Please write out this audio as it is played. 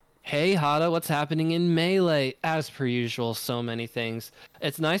Hey Hada, what's happening in Melee? As per usual, so many things.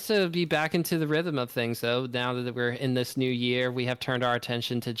 It's nice to be back into the rhythm of things, though. Now that we're in this new year, we have turned our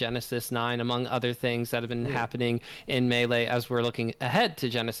attention to Genesis 9, among other things that have been Hmm. happening in Melee as we're looking ahead to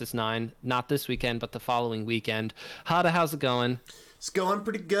Genesis 9, not this weekend, but the following weekend. Hada, how's it going? It's going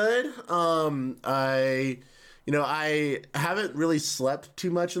pretty good. I haven't really slept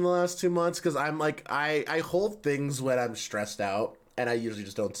too much in the last 2 months because I hold things when I'm stressed out, and I usually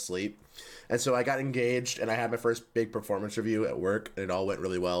just don't sleep. And so I got engaged, and I had my first big performance review at work, and it all went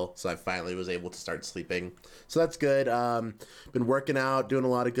really well. So I finally was able to start sleeping. So that's good. Been working out, doing a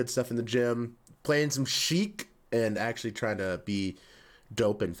lot of good stuff in the gym, playing some Sheik, and actually trying to be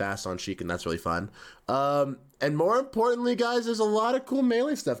dope and fast on Sheik, and that's really fun. And more importantly, guys, there's a lot of cool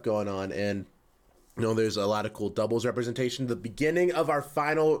melee stuff going on, and there's a lot of cool doubles representation. The beginning of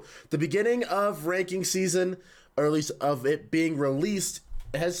ranking season, or at least of it being released,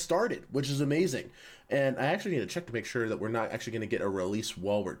 has started, which is amazing. And I actually need to check to make sure that we're not actually going to get a release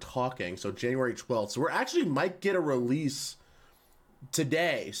while we're talking. So January 12th. So we're actually might get a release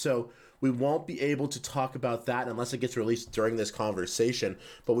today. So we won't be able to talk about that unless it gets released during this conversation.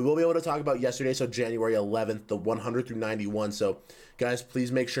 But we will be able to talk about yesterday, so January 11th, the 100 through 91. So, guys,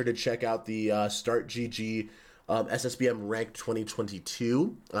 please make sure to check out the Start GG SSBM Ranked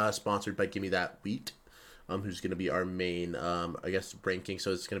 2022, sponsored by Gimme That Wheat. Who's going to be our main, ranking.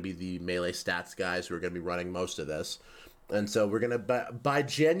 So it's going to be the Melee Stats guys who are going to be running most of this. And so we're going to, by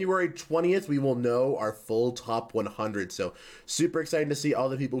January 20th, we will know our full top 100. So super exciting to see all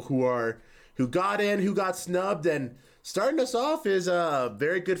the people who got in, who got snubbed. And starting us off is a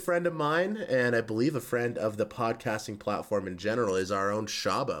very good friend of mine, and I believe a friend of the podcasting platform in general, is our own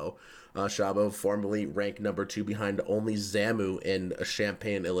Shabo. Shabo, formerly ranked number 2 behind only Zamu in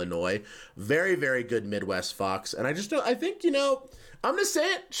Champaign, Illinois. Very, very good Midwest Fox. And I think, I'm going to say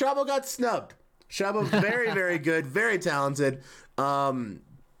it, Shabo got snubbed. Shabo, very, very good, very talented. And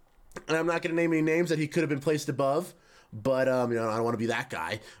I'm not going to name any names that he could have been placed above. But, I don't want to be that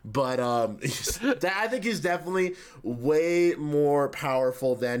guy. But I think he's definitely way more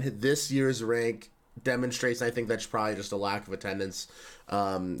powerful than this year's rank demonstrates. I think that's probably just a lack of attendance.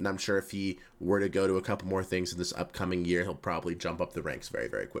 And I'm sure if he were to go to a couple more things in this upcoming year, he'll probably jump up the ranks very,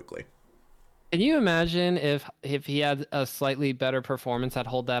 very quickly. Can you imagine if he had a slightly better performance at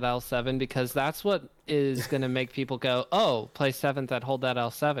Hold That L7? Because that's what is going to make people go, oh, place 7th at Hold That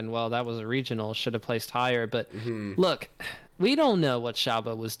L7. Well, that was a regional, should have placed higher. But Mm-hmm. look, we don't know what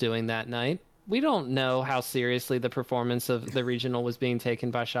Shaba was doing that night. We don't know how seriously the performance of the regional was being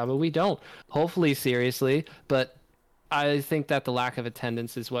taken by Shaba. We don't. Hopefully seriously, but I think that the lack of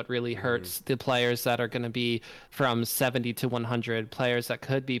attendance is what really hurts the players that are going to be from 70 to 100, players that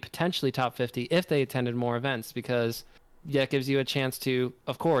could be potentially top 50 if they attended more events, because that gives you a chance to,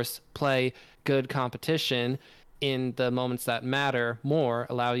 of course, play good competition in the moments that matter more,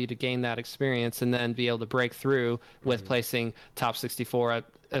 allow you to gain that experience, and then be able to break through with placing top 64 at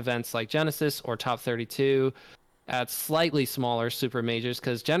events like Genesis or top 32 at slightly smaller super majors,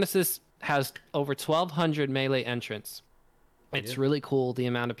 because Genesis has over 1,200 melee entrants. Yeah. It's really cool the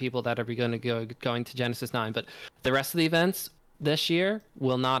amount of people that are going to Genesis 9, but the rest of the events this year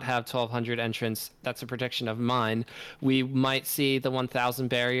will not have 1,200 entrants. That's a prediction of mine. We might see the 1,000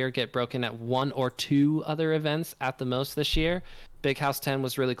 barrier get broken at one or two other events at the most this year. Big House 10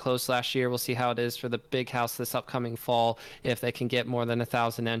 was really close last year. We'll see how it is for the Big House this upcoming fall if they can get more than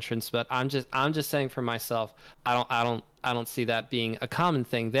 1,000 entrants. But I'm just saying for myself, I don't see that being a common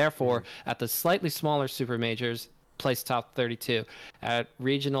thing. Therefore, at the slightly smaller super majors, place top 32. At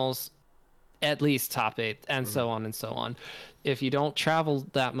regionals, at least top 8, and so on and so on. If you don't travel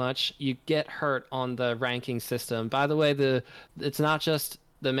that much, you get hurt on the ranking system. By the way, it's not just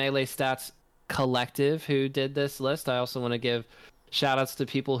the Melee Stats collective who did this list. I also want to give shout outs to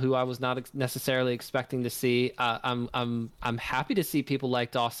people who I was not necessarily expecting to see. I'm happy to see people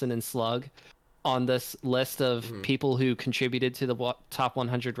like Dawson and Slug on this list of people who contributed to the top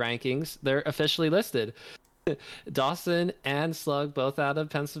 100 rankings. They're officially listed. Dawson and Slug, both out of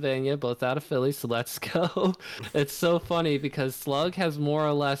Pennsylvania, both out of Philly, so let's go. It's so funny because Slug has more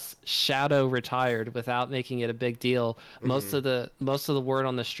or less shadow retired without making it a big deal. Most of the word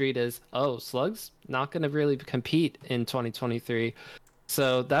on the street is, oh, Slug's not going to really compete in 2023.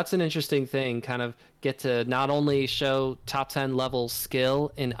 So that's an interesting thing, kind of get to not only show top 10 level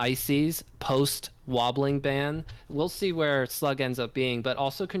skill in Ices post wobbling ban. We'll see where Slug ends up being, but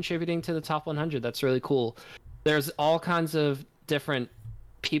also contributing to the top 100. That's really cool. There's all kinds of different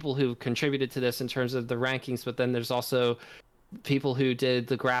people who contributed to this in terms of the rankings, but then there's also people who did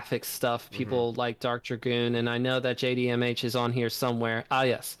the graphics stuff, people like Dark Dragoon, and I know that JDMH is on here somewhere. Ah,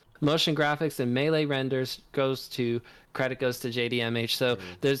 yes. motion graphics and melee renders credit goes to JDMH. So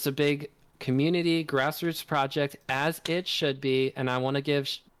there's a big community grassroots project, as it should be, and I want to give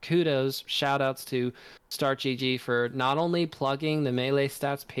kudos, shout outs to StartGG for not only plugging the Melee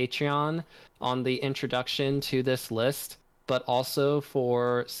Stats Patreon on the introduction to this list, but also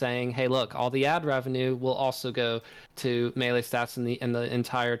for saying, hey, look, all the ad revenue will also go to Melee Stats and the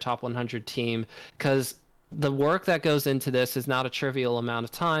entire top 100 team, because the work that goes into this is not a trivial amount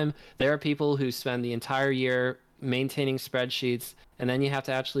of time. There are people who spend the entire year maintaining spreadsheets, and then you have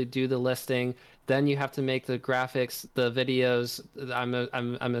to actually do the listing. Then you have to make the graphics, the videos.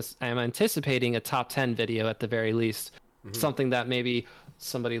 I'm anticipating a top 10 video at the very least. Something that maybe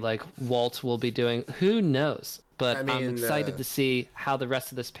somebody like Walt will be doing. Who knows? But I'm excited to see how the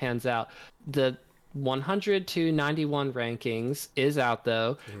rest of this pans out. The 100 to 91 rankings is out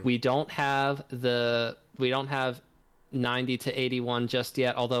though. We don't have 90 to 81 just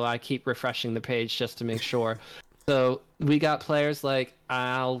yet, although I keep refreshing the page just to make sure. So we got players like,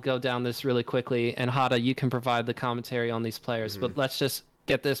 I'll go down this really quickly, and Hada, you can provide the commentary on these players, but let's just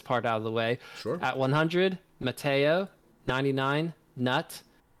get this part out of the way. Sure. At 100, Mateo. 99, Nut.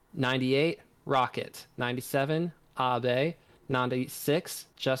 98, Rocket. 97, Abe. 96,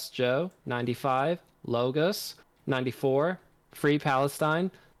 Just Joe. 95, Logos. 94, Free Palestine.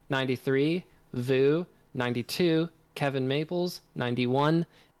 93, Vu. 92, Kevin Maples. 91,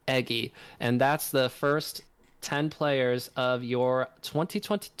 Eggy. And that's the first 10 players of your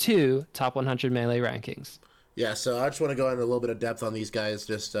 2022 top 100 Melee rankings. Yeah, so I just want to go into a little bit of depth on these guys.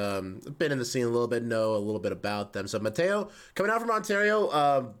 Just been in the scene a little bit, know a little bit about them. So Mateo, coming out from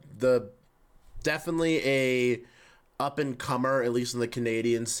Ontario, definitely a up-and-comer, at least in the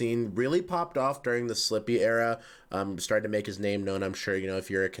Canadian scene, really popped off during the Slippy era. Started to make his name known, I'm sure,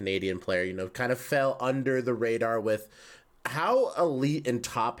 if you're a Canadian player, kind of fell under the radar with how elite and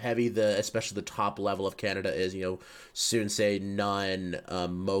top heavy especially the top level of Canada is. Sunsei, Nunn,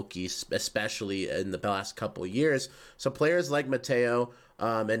 Moki, especially in the past couple of years. So players like Mateo,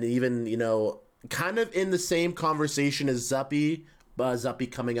 and even kind of in the same conversation as Zuppy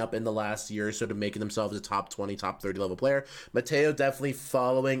coming up in the last year or so to making themselves a top 20, top 30 level player. Mateo definitely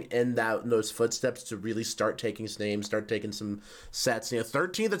following in those footsteps to really start taking names, start taking some sets.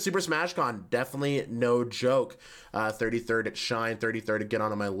 13th at Super Smash Con, definitely no joke. 33rd at Shine, 33rd to get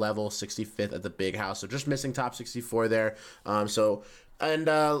on my level, 65th at the Big House. So just missing top 64 there. And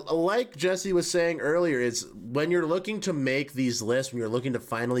like Jesse was saying earlier, is when you're looking to make these lists, when you're looking to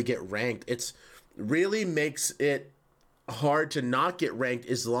finally get ranked, it's really makes it hard to not get ranked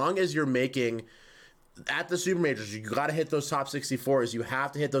as long as you're making at the super majors. You got to hit those top 64s. You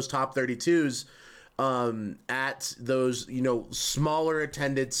have to hit those top 32s at those smaller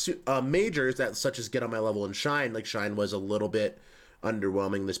attended majors that such as Get on My Level and Shine. Like Shine was a little bit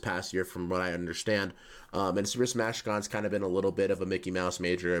underwhelming this past year from what I understand. And Super Smash Con's kind of been a little bit of a Mickey Mouse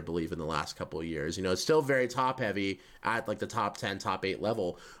major, I believe, in the last couple of years. It's still very top heavy at like the top 10, top 8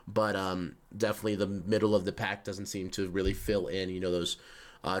 level, but definitely the middle of the pack doesn't seem to really fill in. Those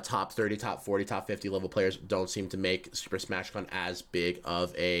top 30, top 40, top 50 level players don't seem to make Super Smash Con as big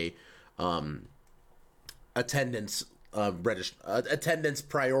of a attendance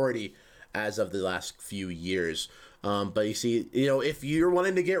priority as of the last few years. But you see, if you're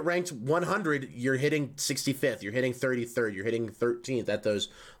wanting to get ranked 100, you're hitting 65th, you're hitting 33rd, you're hitting 13th at those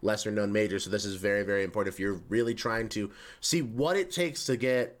lesser known majors. So this is very, very important if you're really trying to see what it takes to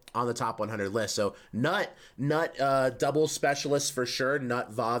get on the top 100 list. So Nut, double specialist for sure.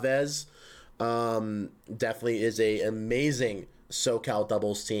 Nut Vavez, definitely is a amazing SoCal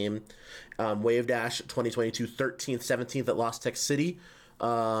doubles team. Wave Dash 2022, 13th, 17th at Lost Tech City.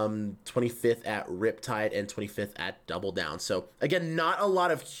 25th at Riptide, and 25th at Double Down. So again, not a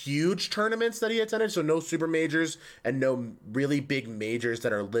lot of huge tournaments that he attended, so no super majors and no really big majors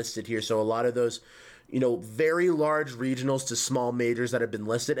that are listed here. So a lot of those, very large regionals to small majors that have been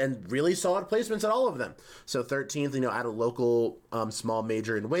listed, and really solid placements at all of them. So 13th, at a local small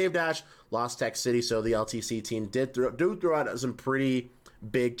major in Wave Dash, Lost Tech City. So the LTC team did throw out some pretty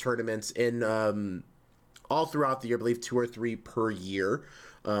big tournaments in all throughout the year, I believe 2 or 3 per year.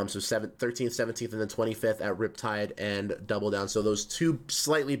 So 13th, 17th, and then 25th at Riptide and Double Down. So those 2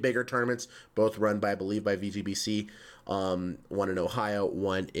 slightly bigger tournaments, both run by, I believe, by VGBC. One in Ohio,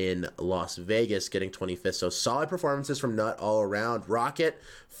 one in Las Vegas, getting 25th. So solid performances from Nut all around. Rocket,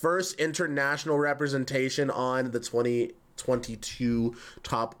 first international representation on the 2022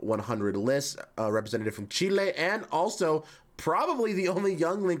 top 100 list, representative from Chile, and also probably the only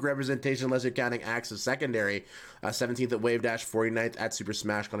Young Link representation, unless you're counting Axe as secondary. 17th at Wave Dash, 49th at Super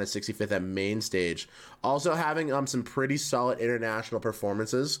Smash Con, and 65th at Main Stage. Also having some pretty solid international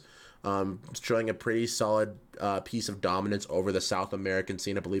performances. Showing a pretty solid piece of dominance over the South American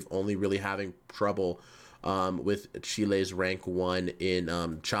scene. I believe only really having trouble with Chile's rank 1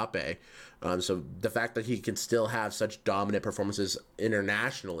 in Chape. So the fact that he can still have such dominant performances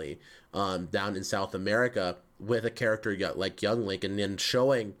internationally down in South America with a character like Young Link, and then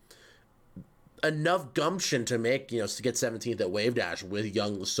showing enough gumption to make, to get 17th at Wave Dash with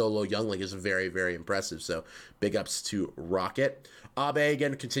solo Young Link is very, very impressive. So big ups to Rocket. Abe,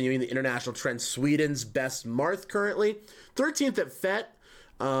 again, continuing the international trend. Sweden's best Marth currently. 13th at FET.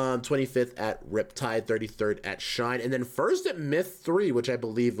 25th at Riptide. 33rd at Shine. And then first at Myth 3, which I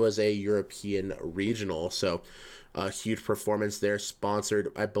believe was a European regional. So a huge performance there.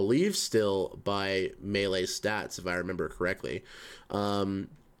 Sponsored, I believe, still by Melee Stats, if I remember correctly.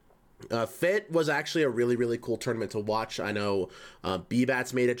 Fit was actually a really, really cool tournament to watch. I know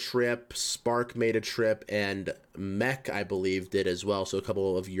BBATS made a trip, Spark made a trip, and Mech, I believe, did as well. So a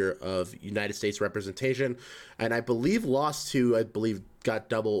couple of United States representation. And I believe got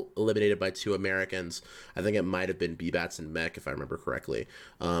double eliminated by 2 Americans. I think it might have been BBATS and Mech, if I remember correctly.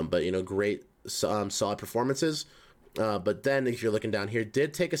 But, great, solid performances. But then, if you're looking down here,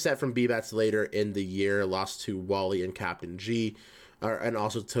 did take a set from BBATS later in the year, lost to Wally and Captain G. And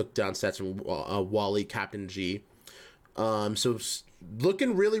also took down sets from Wally, Captain G. So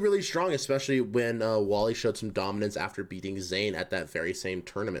looking really, really strong, especially when Wally showed some dominance after beating Zane at that very same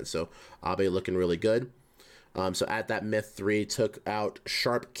tournament. So Abe looking really good. So at that Myth 3, took out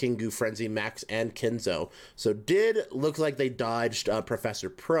Sharp, Kingu, Frenzy, Max, and Kinzo. So did look like they dodged Professor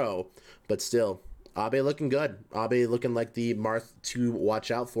Pro, but still, Abe looking good. Abe looking like the Marth to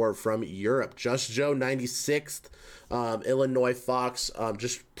watch out for from Europe. Just Joe, 96th. Illinois Fox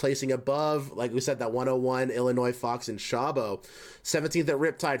just placing above, like we said, that 101 Illinois Fox and Shabo. 17th at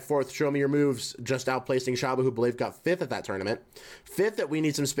Riptide, 4th Show Me Your Moves, just outplacing Shabo, who I believe got 5th at that tournament. 5th at We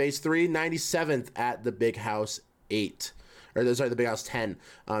Need Some Space 3, 97th at the Big House 8. The Big House 10.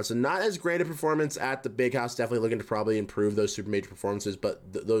 So not as great a performance at the Big House. Definitely looking to probably improve those super major performances, but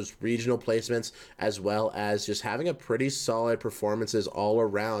those regional placements, as well as just having a pretty solid performances all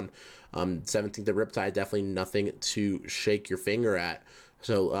around. 17th at Riptide, definitely nothing to shake your finger at.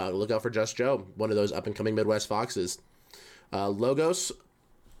 So look out for Just Joe, one of those up-and-coming Midwest Foxes. Logos,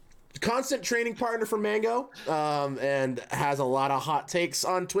 constant training partner for Mango, and has a lot of hot takes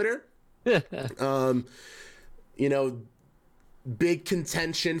on Twitter. Big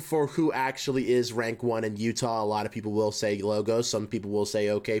contention for who actually is rank 1 in Utah. A lot of people will say Logos. Some people will say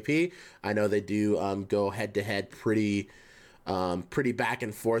OKP. I know they do go head-to-head pretty back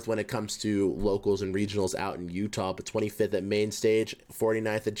and forth when it comes to locals and regionals out in Utah. But 25th at Main Stage,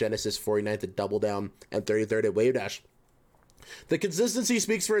 49th at Genesis, 49th at Double Down, and 33rd at Wave Dash. The consistency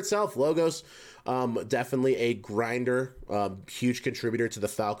speaks for itself. Logos, definitely a grinder, huge contributor to the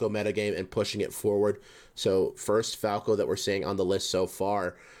Falco metagame and pushing it forward. So first Falco that we're seeing on the list so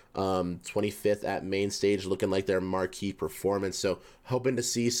far, 25th at Main Stage, looking like their marquee performance. So hoping to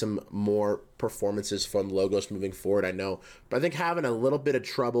see some more performances from Logos moving forward. I know, but I think having a little bit of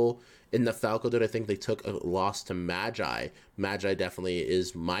trouble in the Falco dude. I think they took a loss to Magi. Magi definitely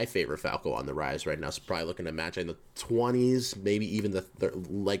is my favorite Falco on the rise right now. So probably looking at Magi in the 20s, maybe even the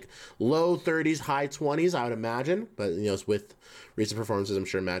low 30s, high 20s, I would imagine. But with recent performances, I'm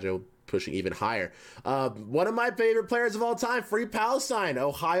sure Magi will pushing even higher. One of my favorite players of all time, Free Palestine,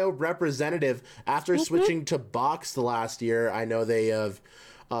 Ohio representative. After switching to Box the last year, I know they have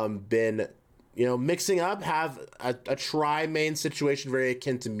been mixing up, have a tri-main situation very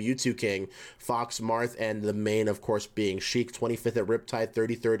akin to Mewtwo King, Fox, Marth, and the main, of course, being Sheik. 25th at Riptide,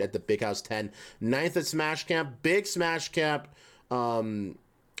 33rd at the Big House 10, 9th at Smash Camp, big Smash Camp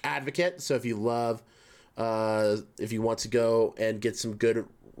advocate. So if you want to go and get some good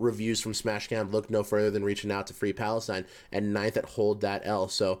reviews from Smash Camp, look no further than reaching out to Free Palestine, and 9th at Hold That L.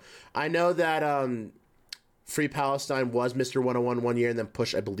 So I know that Free Palestine was Mr. 101 one year and then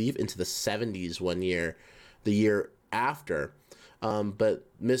pushed, I believe, into the 70s one year, the year after. But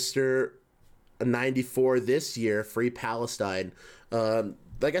Mr. 94 this year, Free Palestine,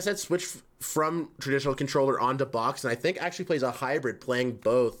 like I said, switched from traditional controller onto Box, and I think actually plays a hybrid, playing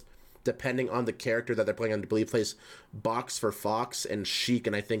both depending on the character that they're playing on. I believe plays Box for Fox and Sheik,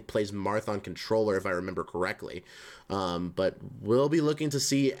 and I think plays Marth on controller, if I remember correctly. But we'll be looking to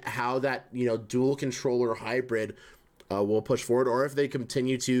see how that dual controller hybrid will push forward, or if they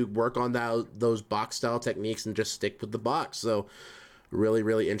continue to work on those Box style techniques and just stick with the Box. So Really,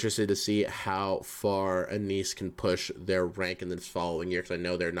 really interested to see how far Nice can push their rank in this following year, because I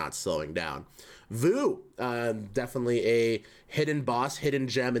know they're not slowing down. Vu, definitely a hidden boss, hidden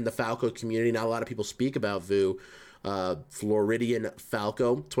gem in the Falco community. Not a lot of people speak about Vu. Floridian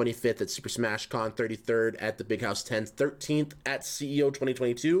Falco, 25th at Super Smash Con, 33rd at the Big House 10, 13th at CEO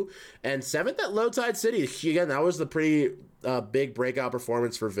 2022, and 7th at Low Tide City. Again, that was the pretty big breakout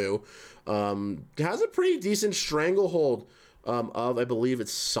performance for Vu. Has a pretty decent stranglehold of, I believe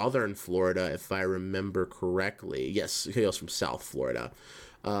it's Southern Florida, if I remember correctly. Yes, he goes from South Florida.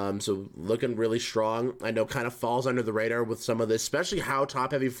 So looking really strong. I know kind of falls under the radar with some of this, especially how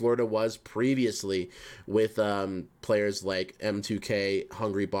top-heavy Florida was previously with players like M2K,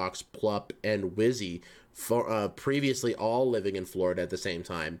 Hungry Box, Plup, and Wizzy, previously all living in Florida at the same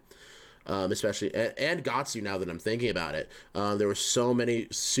time. Especially, and Gatsu, now that I'm thinking about it. There were so many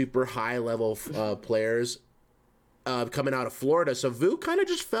super high-level players coming out of Florida, so Vu kind of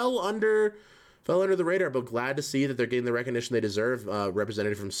just fell under the radar, but glad to see that they're getting the recognition they deserve.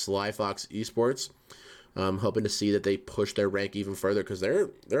 Representative from Sly Fox Esports, hoping to see that they push their rank even further, because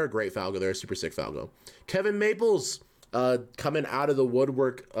they're a great Falco. They're a super sick Falco. Kevin Maples, coming out of the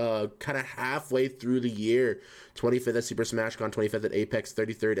woodwork, kind of halfway through the year. 25th at Super Smash Con, 25th at Apex,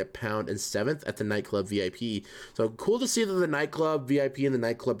 33rd at Pound, and 7th at the Nightclub VIP. So cool to see that the Nightclub VIP and the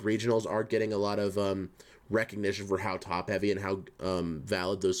Nightclub Regionals are getting a lot of recognition for how top heavy and how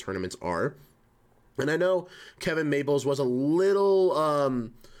valid those tournaments are. And I know Kevin Maples was a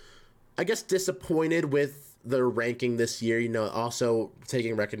little, I guess, disappointed with the ranking this year, you know, also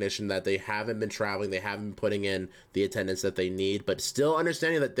taking recognition that they haven't been traveling, they haven't been putting in the attendance that they need, but still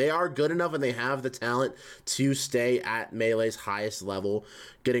understanding that they are good enough and they have the talent to stay at Melee's highest level,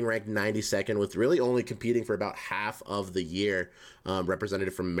 getting ranked 92nd with really only competing for about half of the year.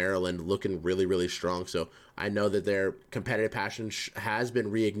 Representative from Maryland, looking really, really strong. So I know that their competitive passion has been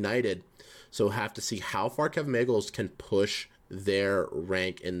reignited. So we'll have to see how far Kevin Maples can push their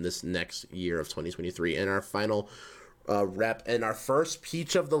rank in this next year of 2023. And our final rep and our first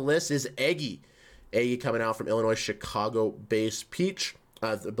Peach of the list is Eggy. Eggy coming out from Illinois, Chicago-based Peach.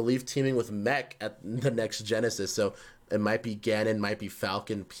 I believe teaming with Mech at the next Genesis. So it might be Ganon, might be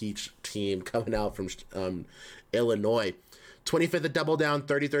Falcon Peach team coming out from Illinois. 25th at Double Down,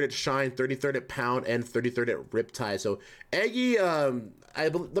 33rd at Shine, 33rd at Pound, and 33rd at Riptide. So Eggy,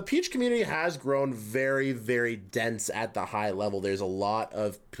 the Peach community has grown very, very dense at the high level. There's a lot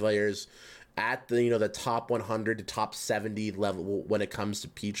of players at the top 100 to top 70 level when it comes to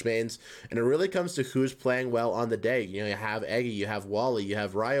Peach mains, and it really comes to who's playing well on the day. You have Eggy, you have Wally, you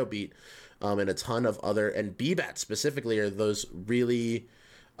have Ryobeat, and a ton of other, and BBAT specifically are those really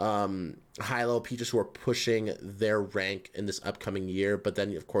high-level Peaches who are pushing their rank in this upcoming year. But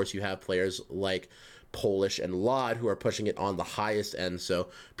then, of course, you have players like Polish and Laud who are pushing it on the highest end. So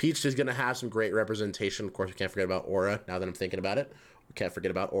Peach is going to have some great representation. Of course, we can't forget about Aura, now that I'm thinking about it. We can't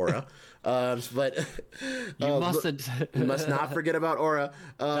forget about Aura. But you mustn't. You must not forget about Aura.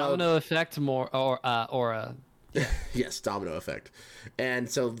 Domino Effect Aura. Yes, domino effect. And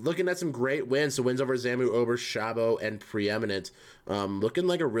so looking at some great wins. So wins over Zamu, Ober, Shabo, and Preeminent. Looking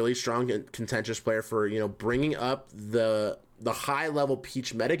like a really strong and contentious player for, bringing up the high-level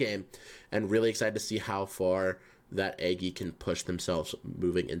Peach metagame. And really excited to see how far that Eggy can push themselves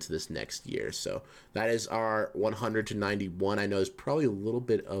moving into this next year. So that is our 100 to 91. I know it's probably a little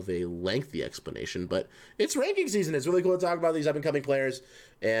bit of a lengthy explanation, but it's ranking season. It's really cool to talk about these up-and-coming players.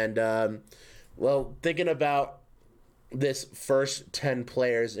 And, thinking about this first 10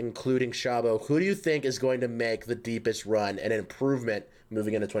 players, including Shabo, who do you think is going to make the deepest run and improvement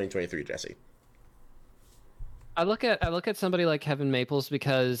moving into 2023, Jesse? I look at somebody like Kevin Maples,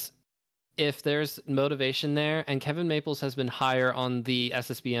 because if there's motivation there, and Kevin Maples has been higher on the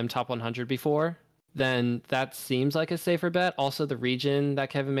SSBM top 100 before, then that seems like a safer bet. Also, the region that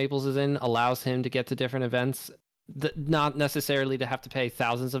Kevin Maples is in allows him to get to different events, not necessarily to have to pay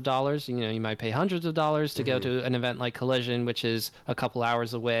thousands of dollars. You might pay hundreds of dollars to go to an event like Collision, which is a couple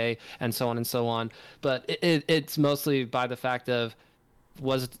hours away, and so on and so on. But it's mostly by the fact of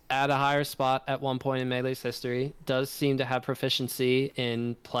was at a higher spot at one point in Melee's history, does seem to have proficiency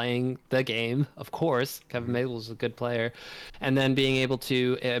in playing the game. Of course, Kevin Maples is a good player, and then being able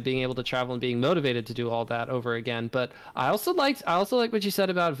to travel and being motivated to do all that over again. But I also like what you said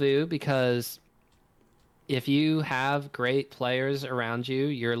about Vu, because if you have great players around you,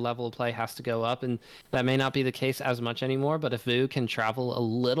 your level of play has to go up, and that may not be the case as much anymore. But if Vu can travel a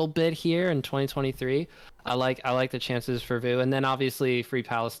little bit here in 2023, I like the chances for Vu. And then obviously Free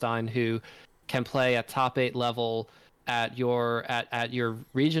Palestine, who can play at top 8 level at your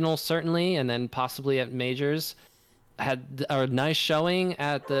regional, certainly, and then possibly at majors. had a nice showing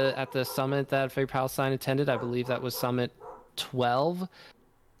at the summit that Free Palestine attended. I believe that was Summit 12,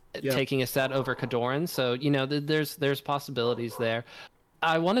 Yep. taking a set over Kadoran. So there's possibilities there.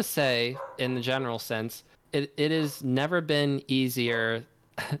 I want to say, in the general sense, it has never been easier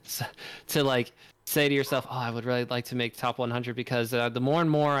to like say to yourself, "Oh, I would really like to make top 100," because the more and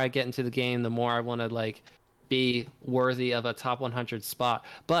more I get into the game, the more I want to like be worthy of a top 100 spot.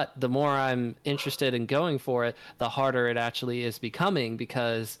 But the more I'm interested in going for it, the harder it actually is becoming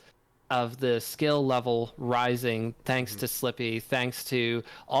because of the skill level rising thanks to Slippy, thanks to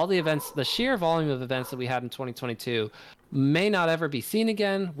all the events, the sheer volume of events that we had in 2022 may not ever be seen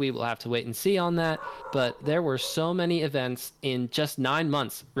again. We will have to wait and see on that. But there were so many events in just 9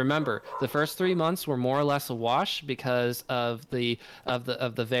 months. Remember, the first 3 months were more or less a wash because of the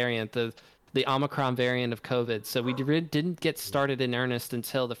variant, the Omicron variant of COVID. So we didn't get started in earnest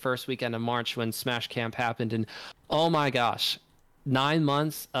until the first weekend of March when Smash Camp happened. And oh my gosh, 9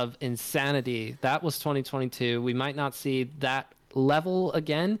 months of insanity. That was 2022. We might not see that level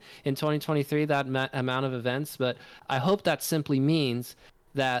again in 2023, that amount of events, but I hope that simply means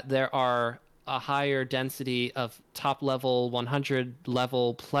that there are a higher density of top level 100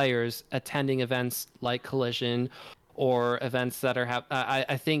 level players attending events like Collision or events that are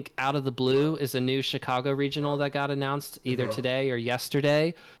I think Out of the Blue is a new Chicago regional that got announced either today or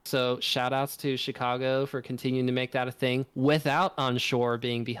yesterday. So shout outs to Chicago for continuing to make that a thing without Onshore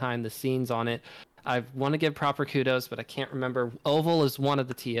being behind the scenes on it. I want to give proper kudos, but I can't remember. Oval is one of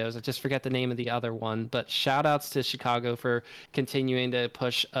the TOs. I just forget the name of the other one. But shout outs to Chicago for continuing to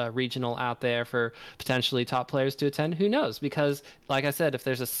push a regional out there for potentially top players to attend. Who knows? Because, like I said, if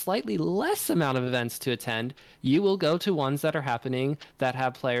there's a slightly less amount of events to attend, you will go to ones that are happening that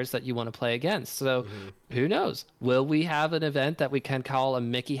have players that you want to play against. So who knows? Will we have an event that we can call a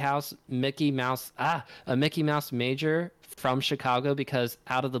Mickey Mouse major from Chicago because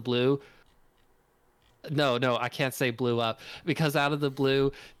Out of the Blue? No, I can't say blew up because Out of the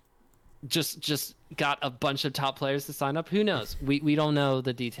Blue just got a bunch of top players to sign up. Who knows? We don't know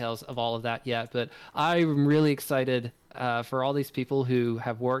the details of all of that yet, but I'm really excited for all these people who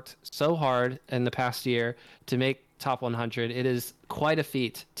have worked so hard in the past year to make top 100. It is quite a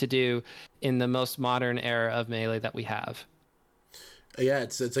feat to do in the most modern era of Melee that we have. Yeah,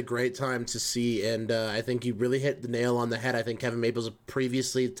 it's a great time to see, and I think you really hit the nail on the head. I think Kevin Maples, a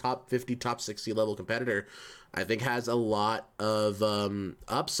previously top 50, top 60 level competitor, I think has a lot of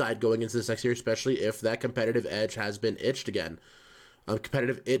upside going into this next year, especially if that competitive edge has been itched again.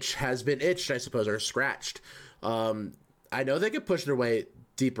 Competitive itch has been itched, I suppose, or scratched. I know they could push their way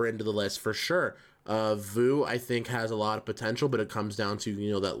deeper into the list for sure. Vu, I think, has a lot of potential, but it comes down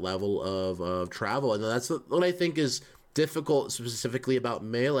to that level of travel, and that's what I think is difficult specifically about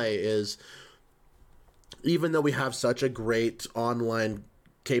Melee is even though we have such a great online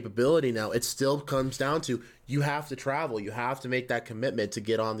capability now, it still comes down to you have to travel, you have to make that commitment to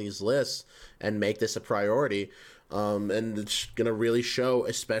get on these lists and make this a priority, and it's gonna really show,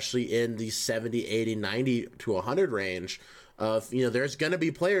 especially in the 70, 80, 90 to 100 range of there's gonna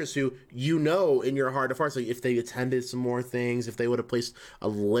be players who in your heart of hearts, like if they attended some more things, if they would have placed a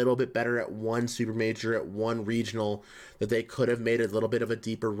little bit better at one super major, at one regional, that they could have made a little bit of a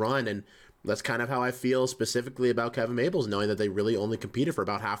deeper run. And that's kind of how I feel specifically about Kevin Maples, knowing that they really only competed for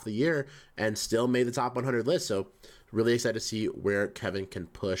about half the year and still made the top 100 list. So really excited to see where Kevin can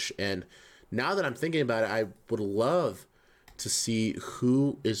push. And now that I'm thinking about it, I would love to see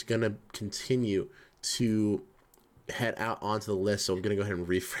who is gonna continue to head out onto the list. So I'm gonna go ahead and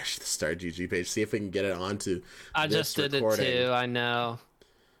refresh the Star GG page, see if we can get it onto I just did recording. It too. I know.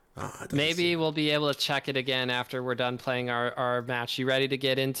 Maybe we'll be able to check it again after we're done playing our match. You ready to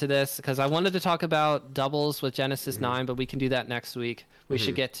get into this? Because I wanted to talk about doubles with Genesis 9, but we can do that next week. We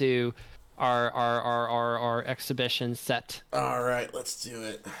should get to our exhibition set. All right, let's do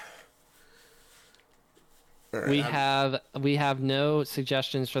it. Right, we have no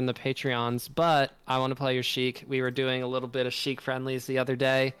suggestions from the Patreons, but I want to play your Sheik. We were doing a little bit of Sheik friendlies the other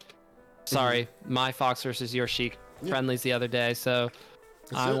day. Sorry, my Fox versus your Sheik friendlies the other day, so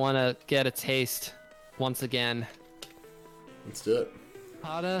I want to get a taste once again. Let's do it.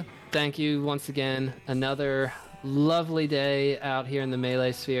 Hada, thank you once again. Another lovely day out here in the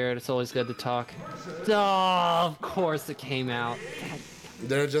Melee sphere. It's always good to talk. Oh, of course it came out.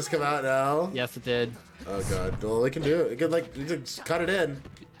 Did it just come out now? Yes, it did. Oh god, well, they can do it. It could just cut it in.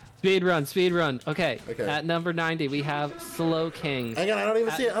 Speed run. Okay. At number 90, we have Slow King. Hang on, I don't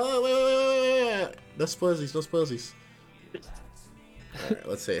even see it. Oh, wait. No spoilsies. Alright,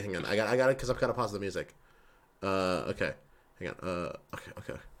 let's see. Hang on. I got it because I've got to pause the music. Okay. Hang on.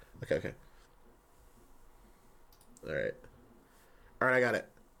 Okay. All right. All right, I got it.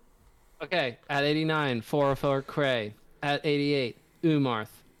 Okay, at 89, 404 Cray. At 88, Umarth.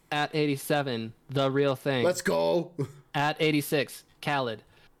 At 87, The Real Thing. Let's go. At 86, Khaled.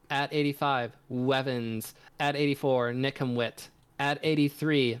 At 85, Wevins. At 84, Nickhamwit. At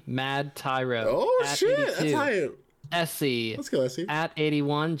 83, Mad Tyro. Oh, at shit. 82, That's high. Essie. Let's go, Essie. At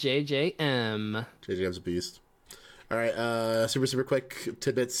 81, JJM. JJM's a beast. All right, super quick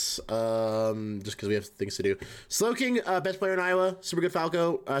tidbits, just because we have things to do. Slowking, best player in Iowa, super good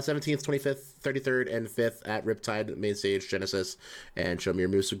Falco, 17th, 25th, 33rd, and 5th at Riptide, main stage, Genesis, and Show Me Your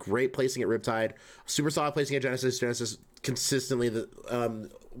Moves. So great placing at Riptide, super solid placing at Genesis. Genesis consistently,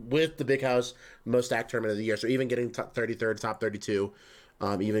 with the Big House, most stacked tournament of the year. So even getting top 33rd, top 32,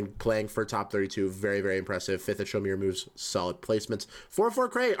 even playing for top 32, very, very impressive. 5th at Show Me Your Moves, solid placements.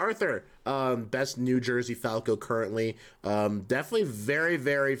 4-4 Cray, Arthur, best New Jersey Falco currently. Definitely very,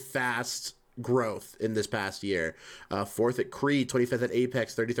 very fast growth in this past year. 4th at Creed, 25th at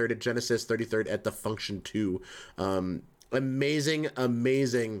Apex, 33rd at Genesis, 33rd at the Function 2. Amazing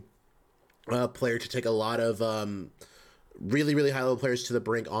player to take a lot of really, really high level players to the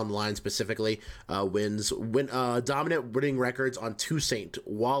brink online specifically. Dominant winning records on Toussaint,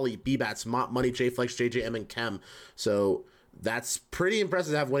 Wally, B-Bats, Mop Money, J-Flex, JJM, and Chem. So that's pretty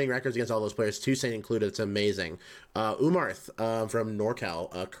impressive to have winning records against all those players, Toussaint included. It's amazing. Umarth from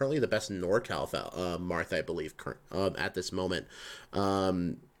NorCal, currently the best NorCal Marth, I believe, at this moment.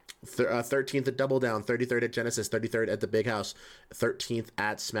 13th at Double Down, 33rd at Genesis, 33rd at the Big House, 13th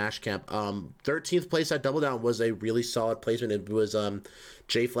at Smash Camp. 13th place at Double Down was a really solid placement. It was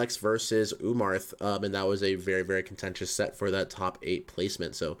J-Flex versus Umarth, and that was a very, very contentious set for that top 8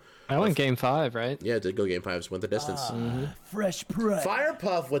 placement. So I went game 5, right? yeah, it did go game 5, went the distance. Fresh prey.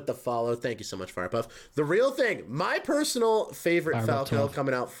 Firepuff with the follow. Thank you so much, Firepuff. The Real Thing, my personal favorite Falco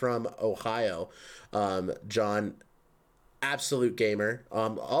coming out from Ohio. John, absolute gamer.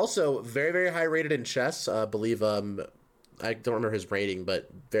 Also very, very high rated in chess. Believe I don't remember his rating, but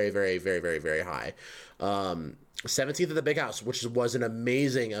very, very, very, very, very high. 17th at the Big House, which was an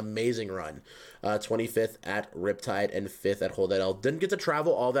amazing, amazing run. 25th at Riptide and 5th at Hold L. Didn't get to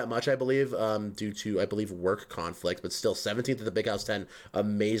travel all that much, I believe, due to, I believe, work conflict, but still 17th at the Big House 10.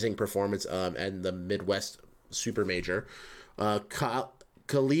 Amazing performance and the Midwest Super Major. Khalid?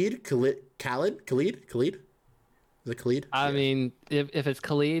 Is it Khalid? I mean, if it's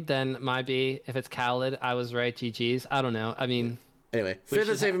Khalid, then might be. If it's Khalid, I was right. GG's. I don't know. I mean, anyway, 5th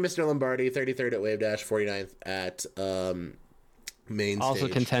at Saving Mr. Lombardi, 33rd at Wave Dash, 49th at main also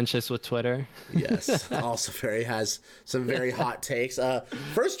stage. Contentious with Twitter. Yes, also has some very hot takes.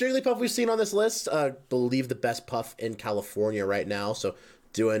 First Jigglypuff we've seen on this list. Believe the best puff in California right now. So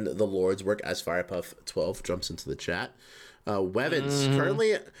doing the Lord's work as Firepuff 12 jumps into the chat. Wevins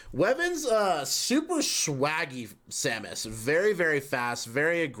super swaggy Samus, very, very fast,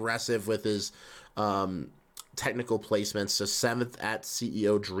 very aggressive with his technical placements. So 7th at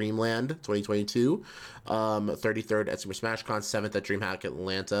CEO Dreamland 2022, 33rd at Super Smash Con, 7th at DreamHack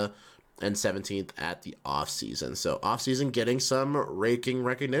Atlanta, and 17th at the off-season. So off-season getting some raking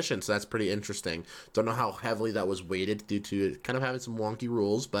recognition, so that's pretty interesting. Don't know how heavily that was weighted due to kind of having some wonky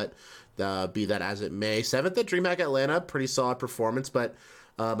rules, but be that as it may. 7th at DreamHack Atlanta, pretty solid performance, but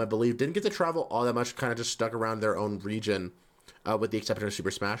I believe didn't get to travel all that much, kind of just stuck around their own region, with the exception of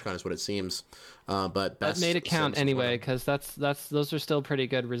Super Smash Con is what it seems. But best that made it count anyway, because those are still pretty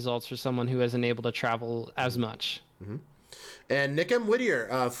good results for someone who isn't able to travel as much. Mm-hmm. And Nickem Whittier,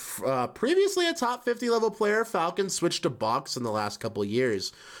 previously a top 50 level player, Falcons switched to box in the last couple of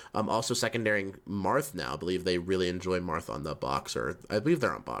years. Also secondarying Marth now. I believe they really enjoy Marth on the box, or I believe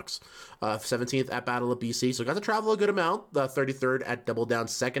they're on box. 17th at Battle of BC, so got to travel a good amount. 33rd at Double Down,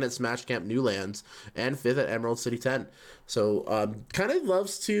 2nd at Smash Camp Newlands, and 5th at Emerald City 10. So kind of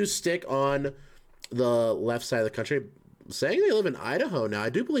loves to stick on the left side of the country. Saying they live in Idaho now. I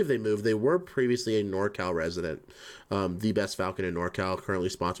do believe they moved. They were previously a NorCal resident. The best Falcon in NorCal, currently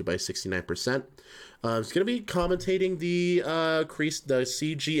sponsored by 69%. It's going to be commentating the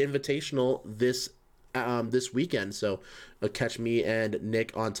CG Invitational this weekend. So catch me and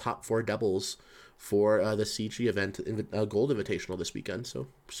Nick on Top 4 doubles for the CG event, Gold Invitational this weekend. So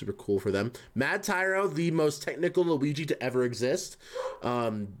super cool for them. Mad Tyro, the most technical Luigi to ever exist.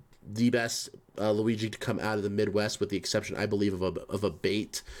 The best Luigi to come out of the Midwest, with the exception, I believe, of a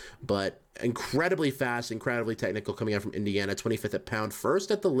bait, but incredibly fast, incredibly technical, coming out from Indiana. 25th at Pound,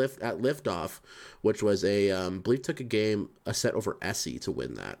 first at Liftoff, which was I believe took a set over Essie to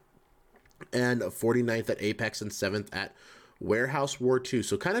win that, and 49th at Apex, and 7th at Warehouse War 2.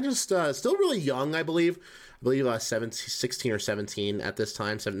 So kind of just still really young, I believe 16 or 17 at this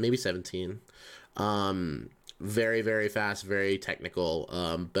time, maybe 17. very, very fast, very technical.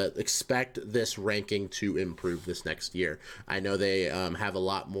 But expect this ranking to improve this next year. I know they have a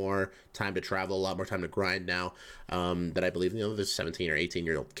lot more time to travel, a lot more time to grind now. That I believe, this 17 or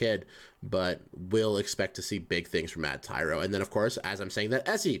 18-year-old kid, but we'll expect to see big things from Matt Tyro. And then, of course, as I'm saying that,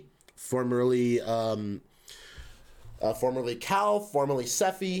 Essie, formerly Cal, formerly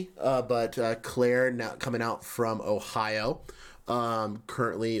Cephii, but Claire now coming out from Ohio.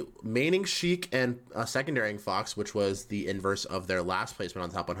 Currently maining Sheik and secondarying Fox, which was the inverse of their last placement on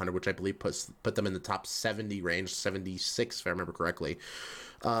the top 100, which I believe put them in the top 70 range, 76 if I remember correctly.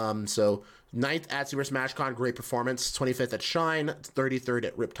 So 9th at Super Smash Con, great performance. 25th at Shine, 33rd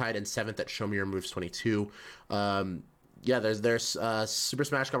at Riptide, and 7th at Show Me Your Moves 22. Their Super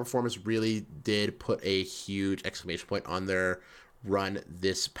Smash Con performance really did put a huge exclamation point on their run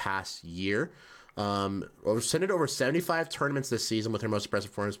this past year. Ascended over 75 tournaments this season, with her most impressive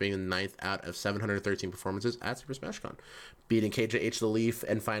performance being the 9th out of 713 performances at Super Smash Con, beating KJH the Leaf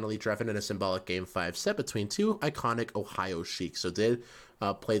and finally Dreffin in a symbolic Game 5 set between two iconic Ohio Sheiks. So did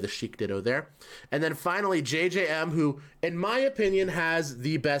play the Sheik Ditto there. And then finally JJM, who in my opinion has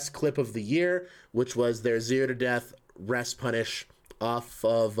the best clip of the year, which was their 0 to death rest punish off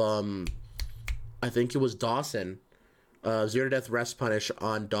of I think it was Dawson. 0 to death rest punish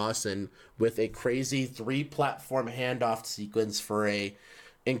on Dawson with a crazy 3-platform handoff sequence for a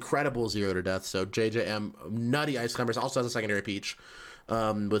incredible 0 to death. So JJM, nutty ice climbers, also has a secondary peach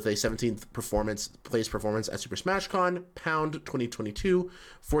with a 17th place performance at Super Smash Con, Pound 2022,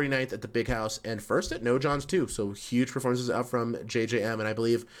 49th at the Big House, and first at No John's too. So huge performances out from JJM, and I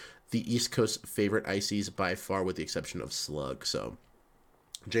believe the East Coast favorite ices by far, with the exception of Slug. So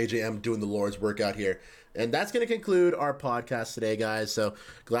JJM doing the Lord's work out here. And that's going to conclude our podcast today, guys. So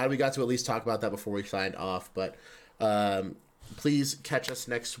glad we got to at least talk about that before we signed off. But please catch us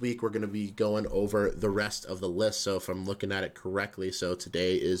next week. We're going to be going over the rest of the list. So if I'm looking at it correctly, so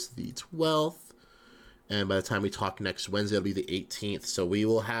today is the 12th. And by the time we talk next Wednesday, it'll be the 18th. So we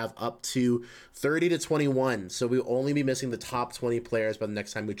will have up to 30 to 21. So we'll only be missing the top 20 players by the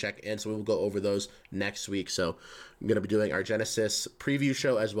next time we check in. So we will go over those next week. So I'm going to be doing our Genesis preview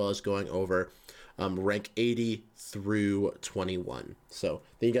show, as well as going over rank 80 through 21. So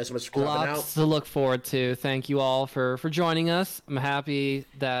thank you guys so much for coming out. Lots to look forward to. Thank you all for joining us. I'm happy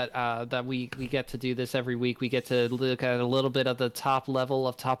that that we get to do this every week. We get to look at a little bit of the top level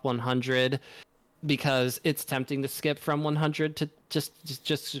of top 100, because it's tempting to skip from 100 to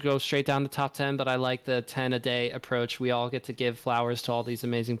just go straight down to top 10, but I like the 10 a day approach. We all get to give flowers to all these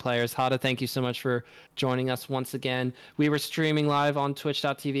amazing players. Hada, thank you so much for joining us once again. We were streaming live on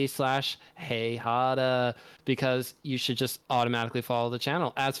twitch.tv/HeyHada, because you should just automatically follow the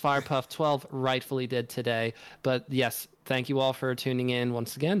channel, as Firepuff12 rightfully did today. But yes, thank you all for tuning in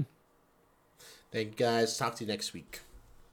once again. Thank you guys. Talk to you next week.